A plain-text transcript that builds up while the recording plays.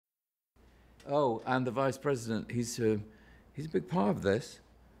Oh, and the vice president, he's a big part of this.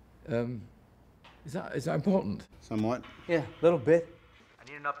 Is that important? Somewhat. Yeah, a little bit. I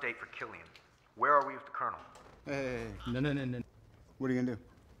need an update for Killian. Where are we with the colonel? Hey. No. What are you gonna do?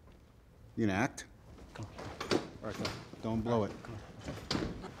 You gonna act? Come All right, don't blow it.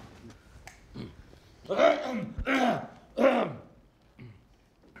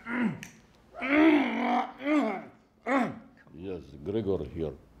 Yes, Gregor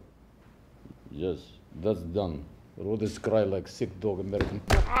here. Yes, that's done. Rodents cry like sick dog American.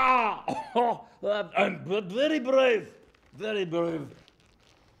 I'm very brave. Very brave.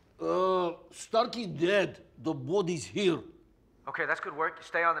 Starkey's dead. The body's here. Okay, that's good work. You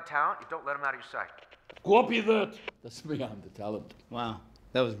stay on the talent. You don't let him out of your sight. Copy that. That's me, I'm the talent. Wow,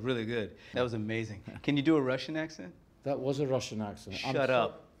 that was really good. That was amazing. Can you do a Russian accent? That was a Russian accent. Shut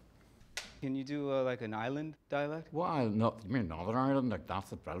up. Can you do like an island dialect? Why not? You mean Northern Ireland, like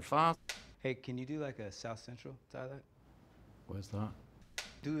that's at Belfast? Hey, can you do like a South Central dialect? Where's that?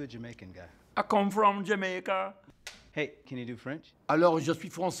 Do a Jamaican guy. I come from Jamaica. Hey, can you do French? Alors, je suis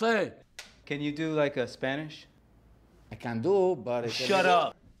français. Can you do like a Spanish? I can do, but... Shut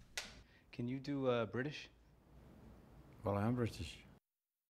up! Can you do British? Well, I am British.